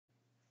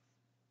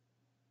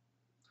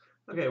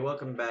Okay,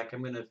 welcome back.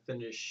 I'm going to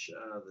finish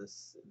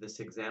this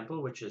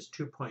example, which is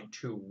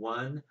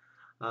 2.21.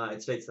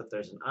 It states that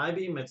there's an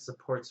I-beam. It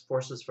supports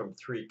forces from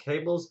 3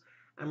 cables,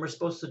 and we're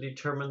supposed to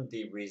determine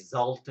the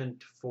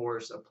resultant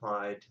force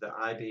applied to the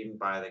I-beam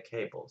by the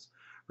cables.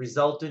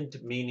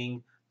 Resultant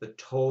meaning the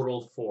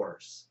total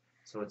force.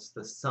 So it's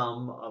the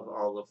sum of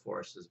all the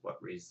forces, what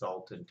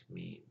resultant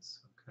means.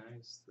 Okay,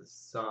 it's the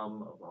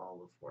sum of all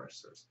the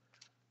forces.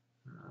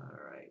 All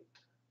right.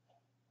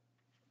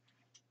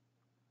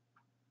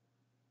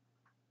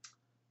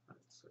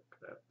 Let's look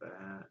at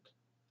that.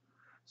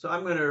 So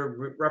I'm going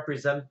to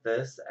represent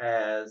this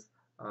as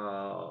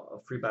a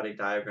free body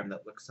diagram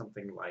that looks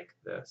something like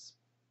this.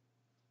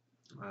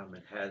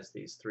 It has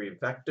these 3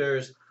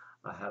 vectors.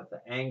 I have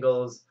the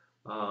angles,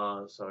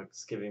 so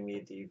it's giving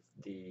me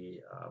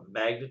the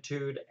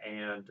magnitude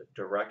and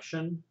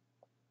direction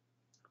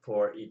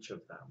for each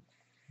of them.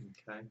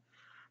 Okay.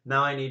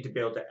 Now I need to be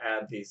able to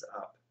add these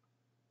up.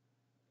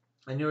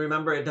 And you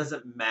remember, it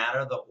doesn't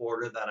matter the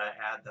order that I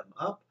add them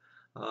up.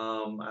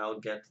 I'll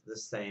get the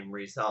same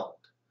result.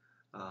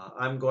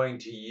 I'm going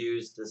to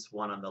use this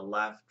one on the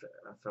left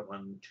for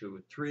 1,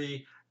 2,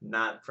 3,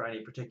 not for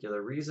any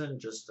particular reason,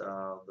 just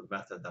the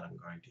method that I'm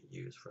going to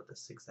use for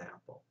this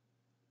example.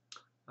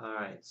 All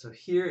right, so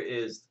here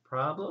is the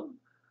problem.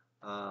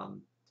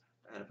 And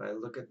if I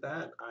look at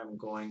that, I'm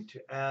going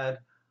to add,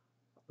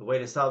 the way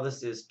to solve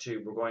this is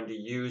we're going to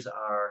use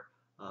our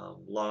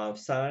law of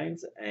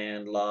sines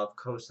and law of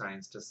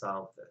cosines to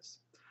solve this.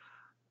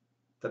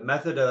 The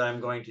method that I'm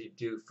going to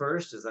do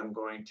first is I'm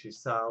going to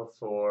solve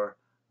for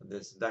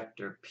this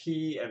vector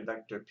p, and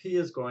vector p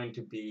is going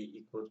to be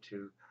equal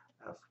to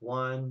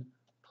f1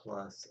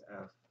 plus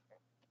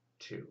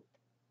f2.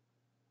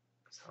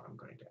 That's how I'm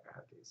going to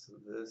add these. So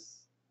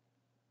this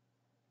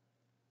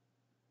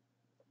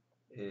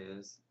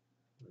is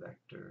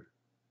vector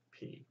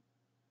p.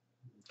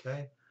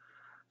 Okay,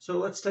 so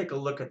let's take a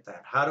look at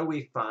that. How do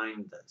we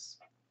find this?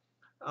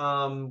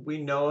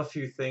 We know a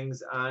few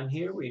things on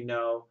here. We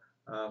know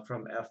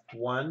from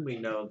f1, we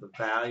know the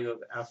value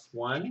of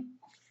f1.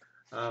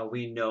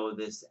 We know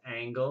this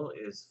angle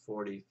is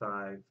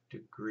 45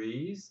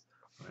 degrees,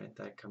 right?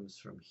 That comes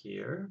from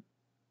here.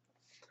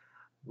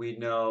 We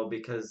know,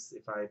 because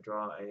if I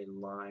draw a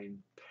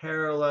line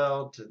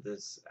parallel to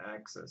this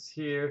axis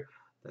here,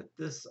 that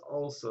this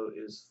also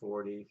is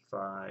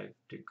 45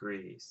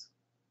 degrees.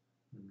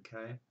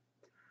 Okay?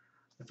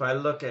 If I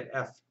look at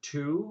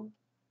F2,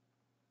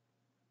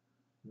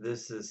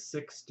 this is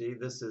 60.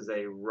 This is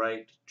a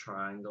right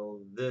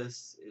triangle.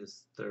 This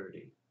is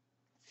 30.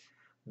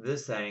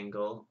 This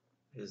angle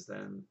is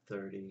then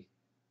 30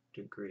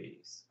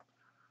 degrees.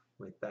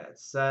 With that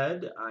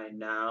said, I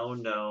now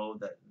know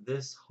that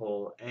this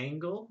whole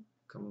angle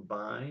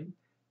combined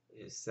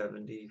is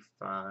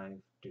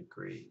 75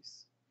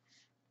 degrees.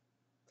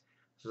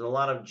 So there's a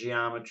lot of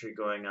geometry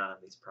going on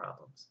in these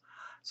problems.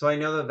 So I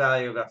know the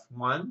value of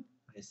F1,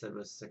 I said,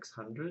 was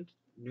 600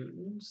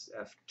 newtons.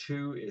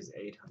 F2 is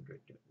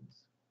 800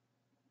 newtons.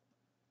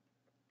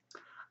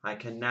 I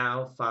can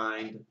now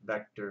find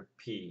vector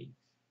P.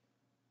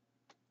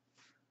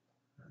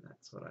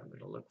 That's what I'm going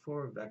to look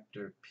for,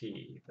 vector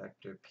P.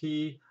 Vector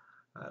P,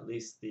 at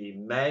least the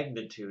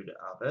magnitude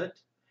of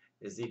it,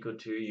 is equal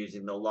to,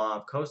 using the law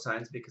of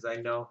cosines, because I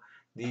know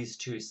these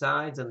 2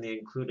 sides and the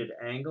included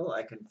angle,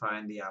 I can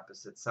find the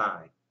opposite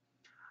side.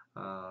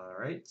 All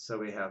right, so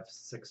we have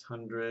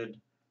 600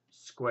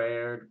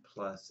 squared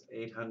plus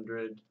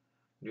 800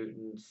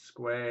 newtons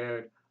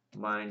squared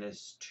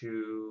minus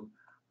 2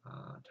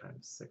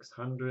 times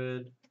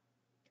 600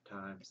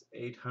 times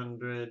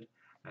 800.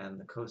 And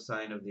the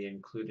cosine of the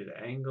included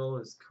angle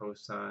is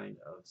cosine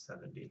of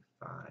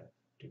 75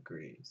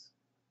 degrees.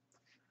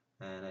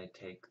 And I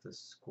take the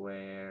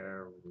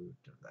square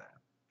root of that.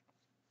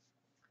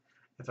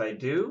 If I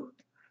do,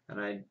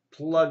 and I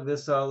plug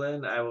this all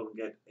in, I will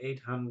get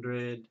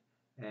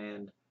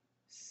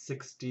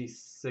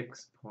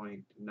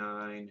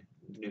 866.9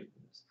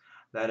 newtons.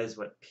 That is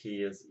what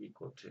P is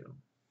equal to.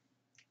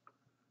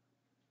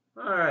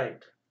 All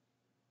right.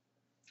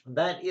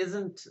 That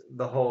isn't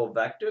the whole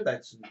vector.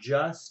 That's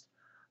just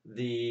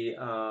the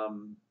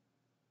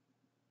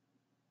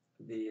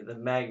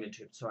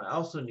magnitude. So I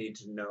also need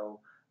to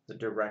know the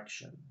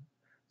direction.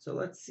 So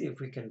let's see if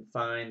we can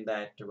find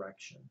that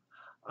direction.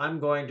 I'm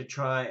going to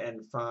try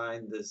and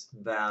find this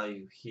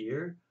value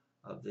here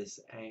of this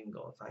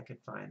angle. If I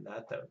could find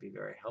that, that would be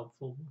very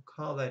helpful. We'll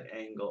call that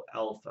angle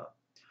alpha.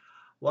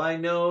 Well, I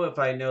know if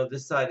I know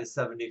this side is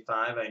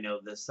 75, I know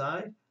this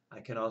side. I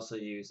can also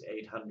use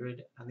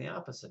 800 on the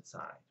opposite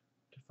side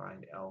to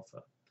find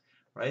alpha,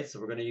 right?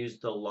 So we're going to use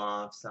the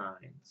law of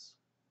sines.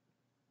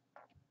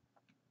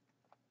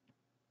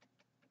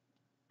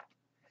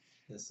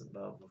 This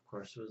above, of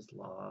course, was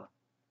law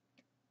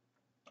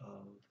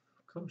of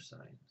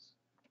cosines.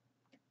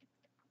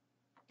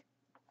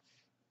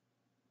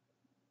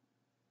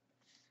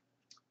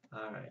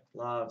 All right,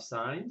 law of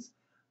sines.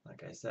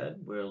 Like I said,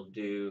 we'll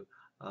do,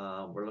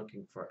 we're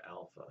looking for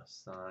alpha.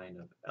 Sine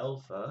of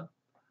alpha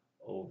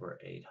over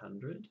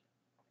 800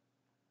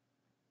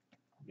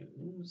 newtons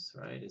newtons,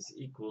 right, is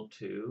equal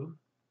to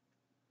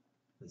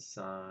the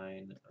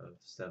sine of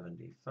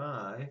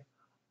 75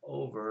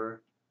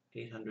 over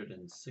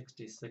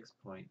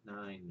 866.9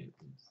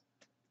 newtons.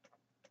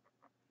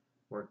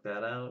 Work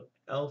that out.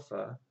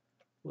 Alpha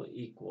will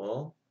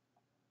equal,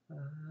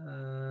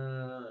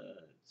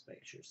 let's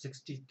make sure,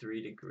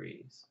 63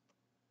 degrees.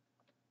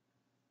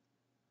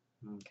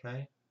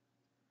 Okay?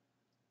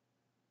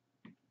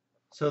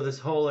 So this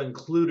whole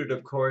included,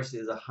 of course,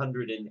 is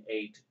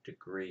 108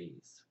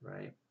 degrees,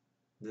 right?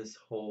 This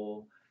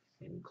whole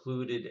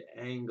included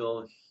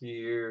angle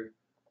here,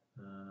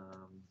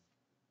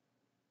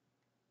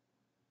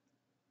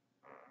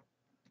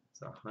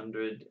 it's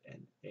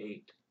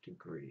 108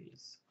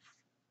 degrees.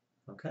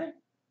 Okay?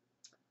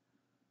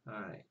 All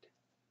right.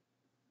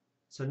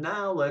 So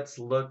now let's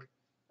look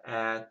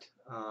at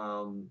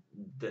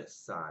this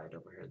side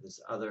over here,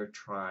 this other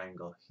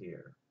triangle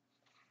here.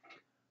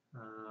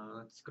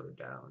 Let's go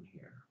down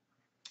here.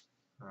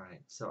 All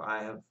right, so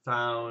I have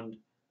found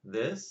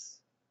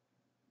this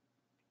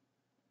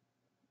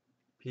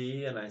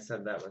P, and I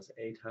said that was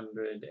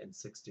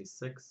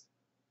 866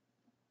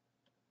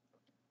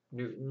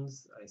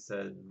 newtons. I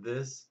said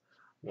this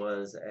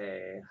was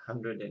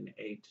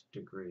 108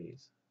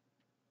 degrees.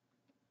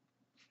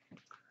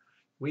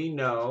 We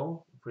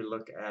know, if we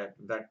look at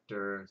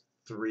vector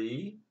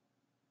 3,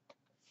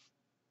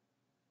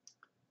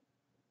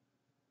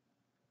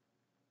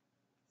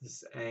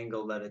 this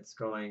angle that it's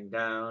going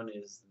down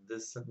is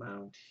this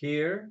amount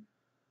here,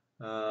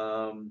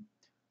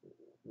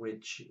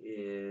 which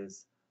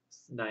is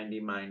 90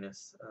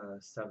 minus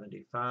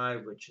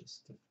 75, which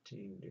is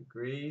 15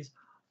 degrees,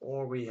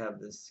 or we have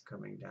this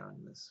coming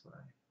down this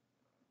way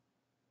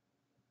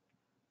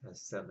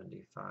as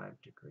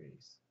 75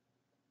 degrees.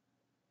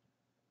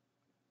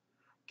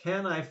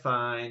 Can I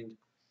find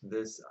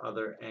this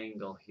other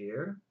angle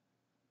here?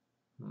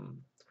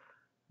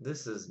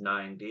 This is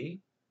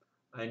 90.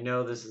 I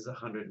know this is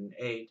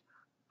 108.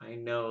 I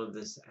know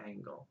this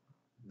angle.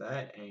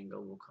 That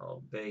angle we'll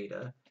call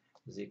beta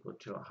is equal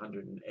to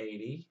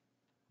 180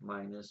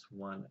 minus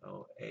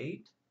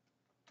 108.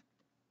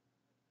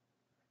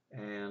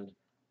 And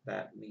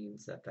that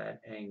means that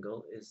that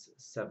angle is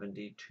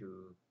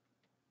 72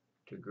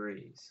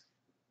 degrees.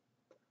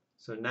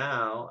 So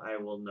now I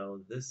will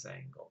know this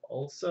angle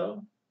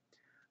also.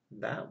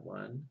 That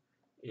one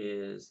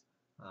is,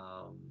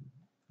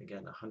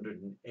 again,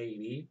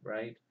 180,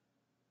 right?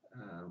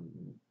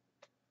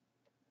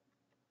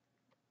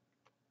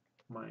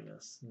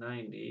 Minus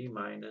 90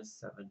 minus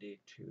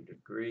 72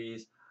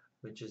 degrees,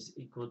 which is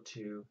equal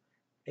to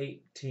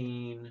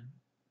 18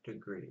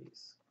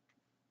 degrees.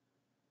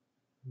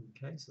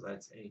 Okay, so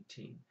that's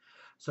 18.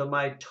 So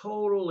my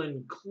total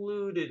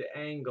included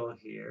angle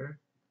here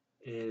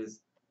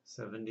is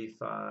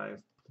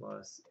 75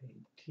 plus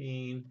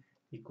 18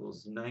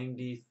 equals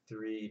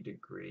 93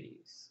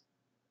 degrees.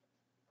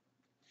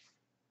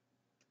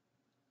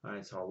 All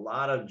right, so a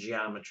lot of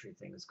geometry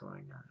things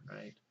going on,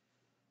 right?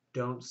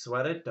 Don't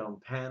sweat it,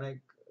 don't panic.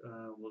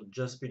 We'll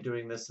just be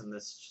doing this in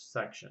this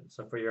section.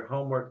 So for your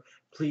homework,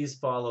 please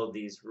follow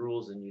these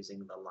rules in using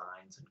the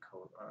lines and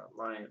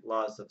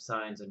laws of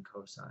sines and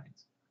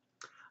cosines.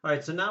 All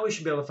right, so now we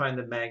should be able to find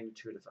the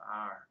magnitude of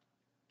R,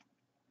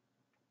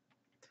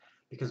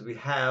 because we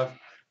have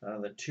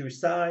the two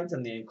sides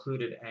and the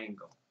included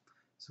angle.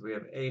 So we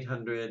have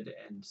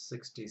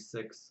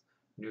 866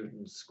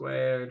 newtons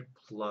squared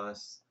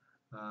plus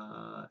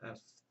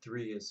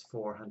F3 is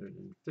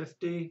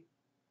 450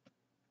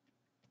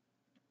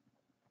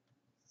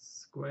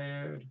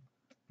 squared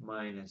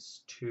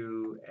minus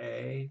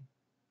 2a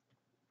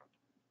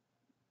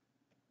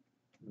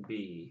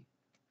b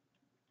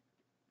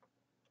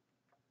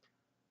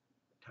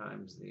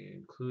times the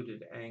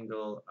included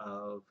angle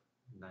of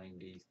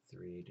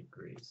 93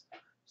 degrees,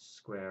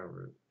 square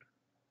root.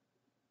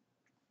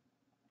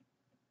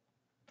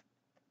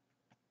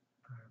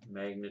 Our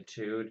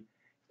magnitude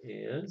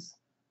is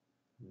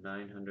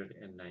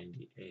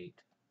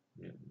 998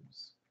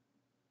 newtons.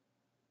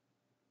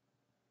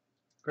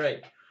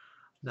 Great.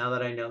 Now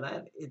that I know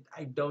that,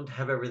 I don't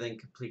have everything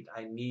complete.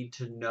 I need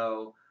to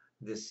know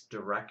this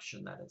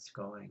direction that it's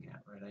going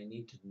at, right? I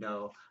need to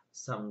know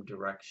some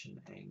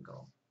direction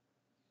angle.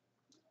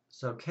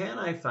 So can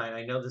I find,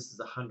 I know this is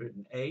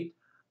 108.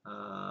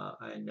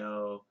 I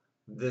know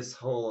this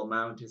whole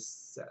amount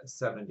is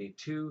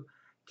 72.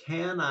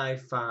 Can I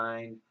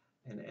find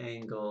an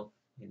angle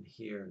in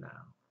here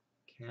now?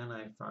 Can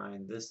I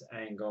find this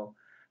angle?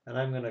 And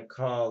I'm going to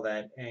call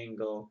that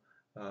angle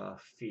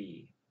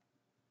phi.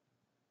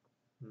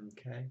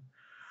 Okay.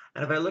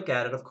 And if I look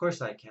at it, of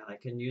course I can. I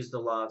can use the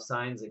law of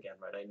sines again,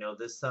 right? I know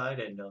this side,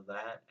 I know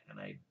that, and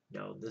I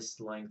know this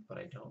length, but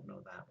I don't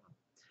know that one.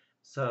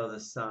 So the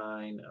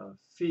sine of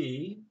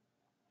phi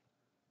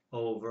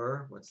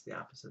over, what's the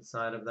opposite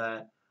side of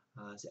that?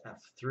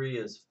 F3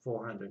 is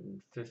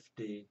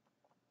 450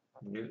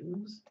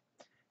 newtons,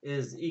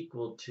 is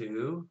equal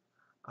to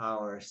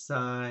our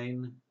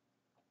sine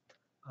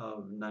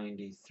of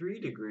 93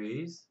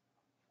 degrees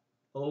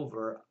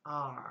over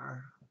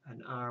R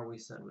and R we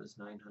said was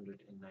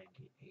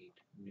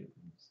 998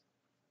 newtons.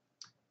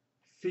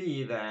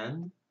 Phi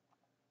then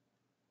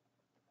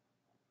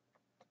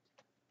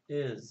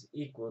is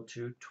equal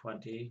to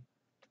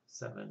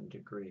 27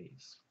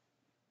 degrees.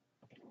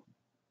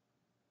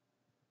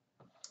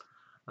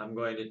 I'm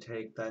going to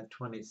take that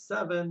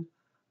 27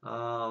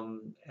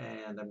 and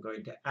I'm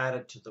going to add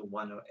it to the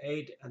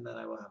 108, and then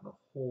I will have a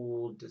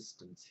whole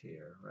distance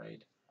here,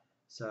 right?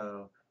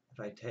 So if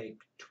I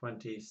take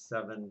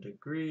 27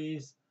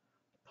 degrees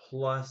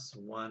plus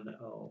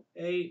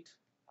 108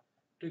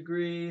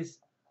 degrees,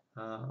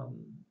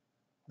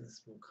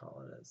 this we'll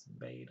call it as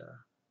beta,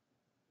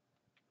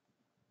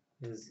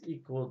 is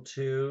equal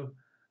to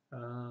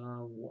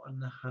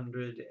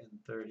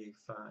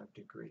 135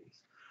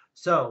 degrees.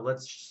 So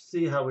let's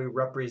see how we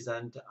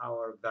represent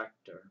our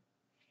vector.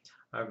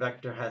 Our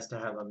vector has to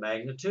have a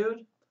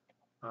magnitude.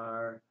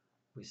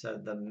 We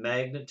said the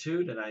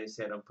magnitude, and I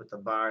say I don't put the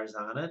bars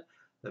on it.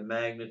 The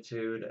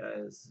magnitude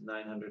is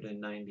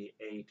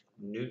 998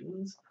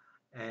 newtons,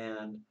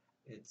 and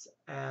it's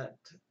at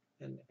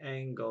an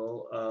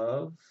angle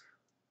of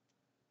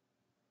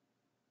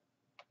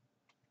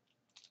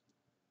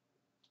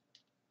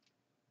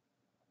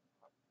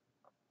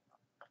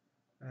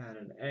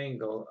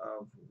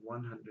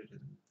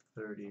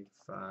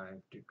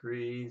 135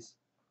 degrees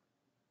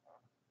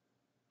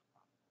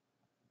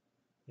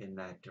in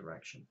that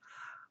direction.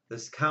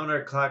 This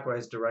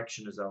counterclockwise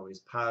direction is always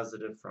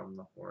positive from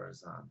the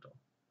horizontal.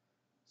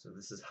 So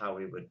this is how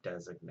we would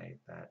designate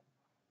that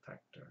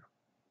vector.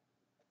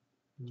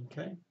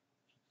 Okay.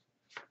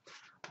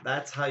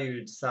 That's how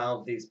you'd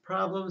solve these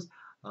problems.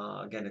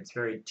 Again, it's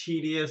very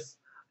tedious.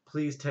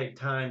 Please take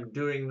time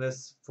doing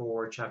this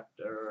for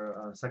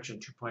section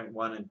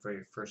 2.1 and for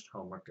your first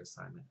homework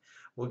assignment.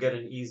 We'll get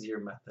an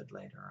easier method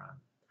later on.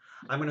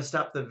 I'm going to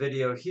stop the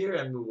video here,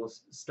 and we will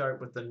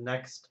start with the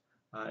next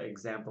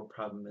example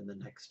problem in the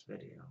next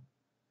video.